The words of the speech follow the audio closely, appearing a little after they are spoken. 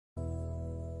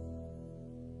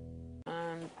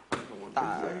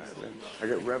I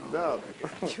get revved up.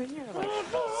 Junior, like,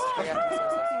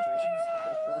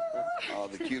 Oh,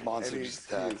 the cute monster just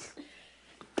attacked.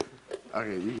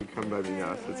 Okay, you can come by me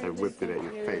now since I whipped it at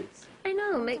your face. I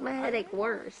know, make my headache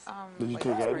worse. Did you like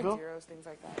take Sprite Advil? Zeros, things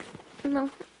like that. No.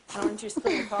 Why don't you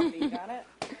spill your coffee? You got it?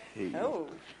 Hey. Oh.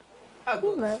 I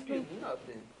You love me.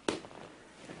 nothing.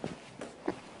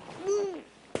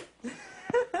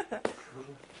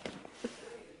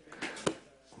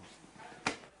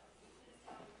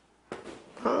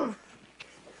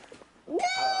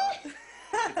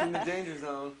 It's in the danger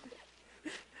zone.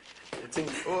 It's in.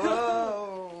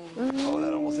 Whoa! Oh,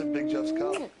 that almost hit Big Jeff's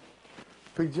cup.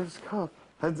 Big Jeff's cup.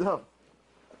 Heads up.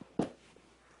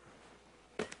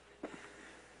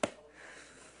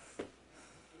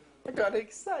 I got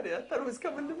excited. I thought it was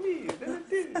coming to me. Then it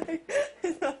didn't.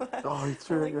 Oh, he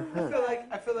threw it at your head.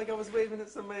 I feel like I was waving at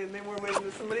somebody and they were waving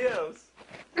at somebody else.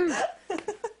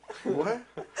 What?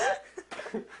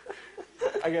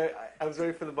 I was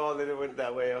ready for the ball and then it went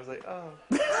that way. I was like, oh.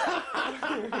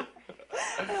 I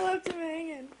left him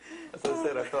hanging. That's what I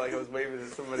said. I felt like I was waving at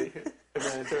somebody and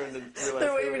then I turned and realized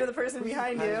They're waving to the person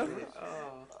behind you.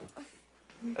 Oh,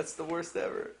 that's the worst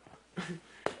ever.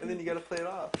 And then you gotta play it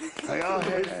off. Like, oh,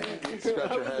 hey.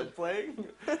 Scratch I your wasn't head. playing.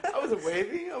 I wasn't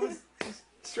waving. I was just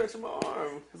stretching my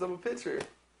arm because I'm a pitcher.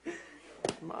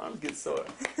 My arms get sore.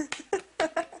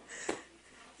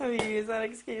 Have you used that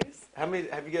excuse? Have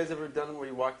you guys ever done where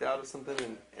you walked out of something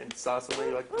and saw somebody,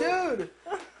 you're like, dude!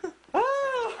 Ah!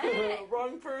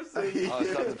 Wrong person. Oh,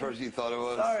 it's not the person you thought it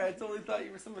was? Sorry, I totally thought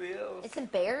you were somebody else. It's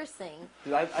embarrassing.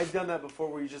 Dude, I've done that before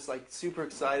where you're just like super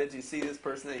excited to see this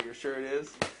person that you're sure it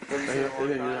is. And then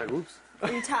you're like, oops.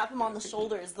 Or you tap them on the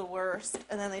shoulder is the worst,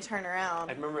 and then they turn around.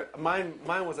 I remember mine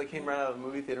was I came right out of the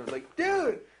movie theater and was like,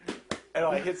 dude! And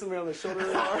I hit somebody on the shoulder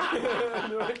really hard.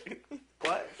 And they're like,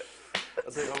 what? I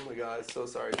was like, oh my god, so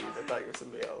sorry, dude. I thought you were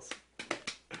somebody else.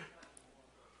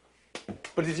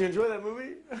 But did you enjoy that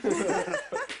movie?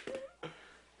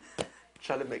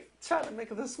 Try to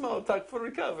make the small talk for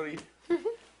recovery. We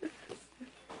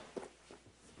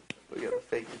got a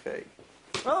fakey fake.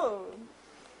 Oh.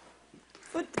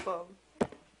 Football.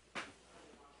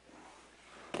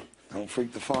 Don't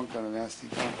freak the funk on a nasty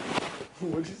dunk.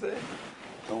 What'd you say?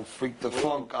 Don't freak the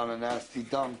funk on a nasty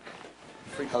dunk.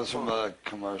 That was from a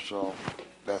commercial,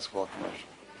 basketball commercial.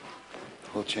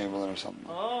 Will Chamberlain or something.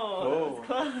 Oh,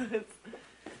 that's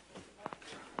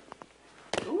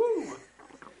close. Ooh.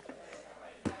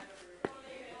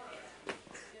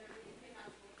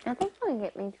 I think I'll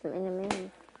get me some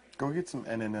M&M's. Go get some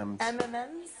M&M's.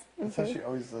 M&M's? That's how she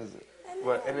always does it.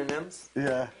 What, M&M's?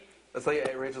 Yeah. That's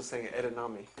like Rachel saying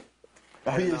edamame.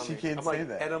 Oh, yeah, she can't I'm say like,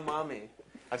 that. edamame.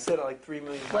 I've said it like 3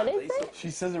 million times. What is it? She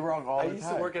says it wrong all the I time. used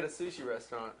to work at a sushi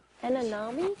restaurant.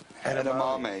 Edamame?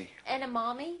 Edamame.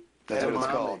 Edamame? That's what it's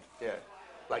Edamame. called. Yeah.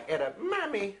 Like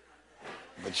edamame.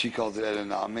 But she calls it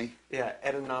edamame. Yeah,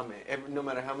 edamame. No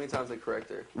matter how many times I correct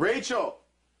her. Rachel!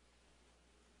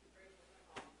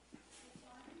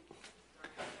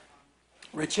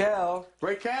 Rachel.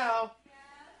 Raquel!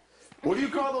 What do you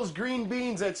call those green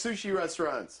beans at sushi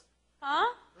restaurants? Huh?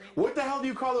 What the hell do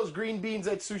you call those green beans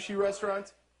at sushi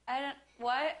restaurants? I don't.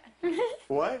 What?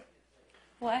 What?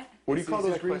 What? What do you call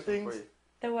Susie, those got a green question for things? you.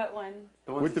 The what one?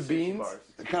 The ones With at the sushi beans? bars.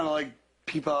 They're kind of like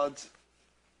pea pods.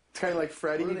 It's kind of like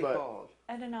Freddy, What are they but... called?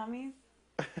 Edanamis?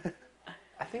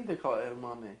 I think they're called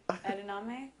edamame.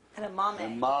 Edamame?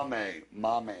 Edamame.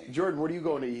 Mame. Jordan, what are you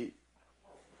going to eat?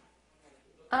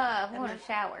 I want a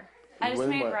shower. I just With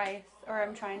made what? rice, or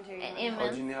I'm trying to. And Oh,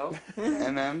 M&M's. Janelle?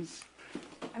 M&M's.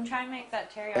 I'm trying to make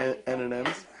that teriyaki.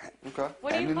 M&M's? Okay.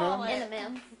 What do you call it?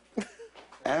 M&M's.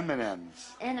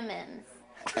 M&M's. M&M's.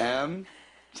 M.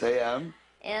 Say M.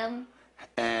 M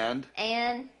And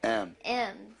and M.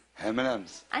 M's.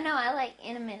 M&M's. I know, I like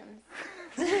M&M's.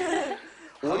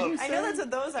 What do you I know that's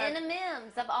what those are.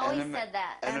 M&M's. I've always M&M. said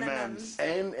that. M&M's.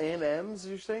 N&M's,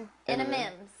 you're saying?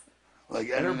 M&M's. Like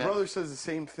And her M&M. brother says the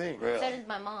same thing. So Really? does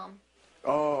my mom.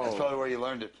 Oh. That's probably where you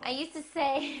learned it from. I used to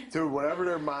say, Dude, whatever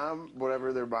their mom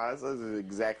says is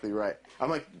exactly right. I'm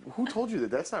like, who told you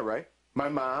that? That's not right. My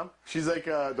mom, she's like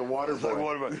the water It's boy. like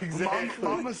water boy. Exactly.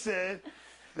 Mama said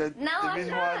that No, the I'm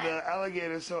reason not. why the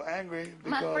alligator's so angry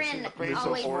because my friend he's crazy. so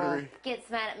always ornery. gets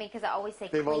mad at me because I always say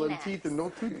They have all them Kleenex. teeth and no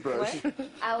toothbrush.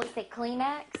 I always say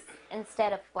Kleenex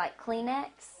instead of like Kleenex.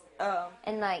 Oh.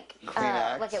 And like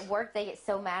Kleenex? at work, they get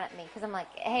so mad at me because I'm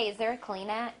like, hey, is there a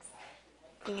Kleenex?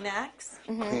 Kleenex.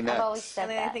 Kleenex. I've always said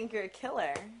And then I that. think you're a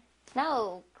killer.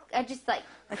 No, I just like,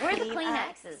 where are the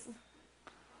Kleenex? Kleenexes?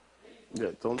 Yeah,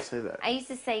 don't say that. I used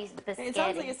to say biscotti. It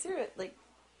sounds like a cereal, like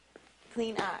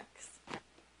Kleenex.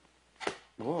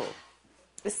 Whoa.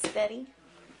 Biscotti.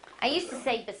 I used to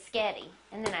say biscotti,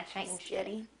 and then I changed it.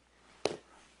 Spaghetti.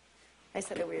 I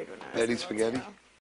said it weird when I was Betty little, spaghetti? too.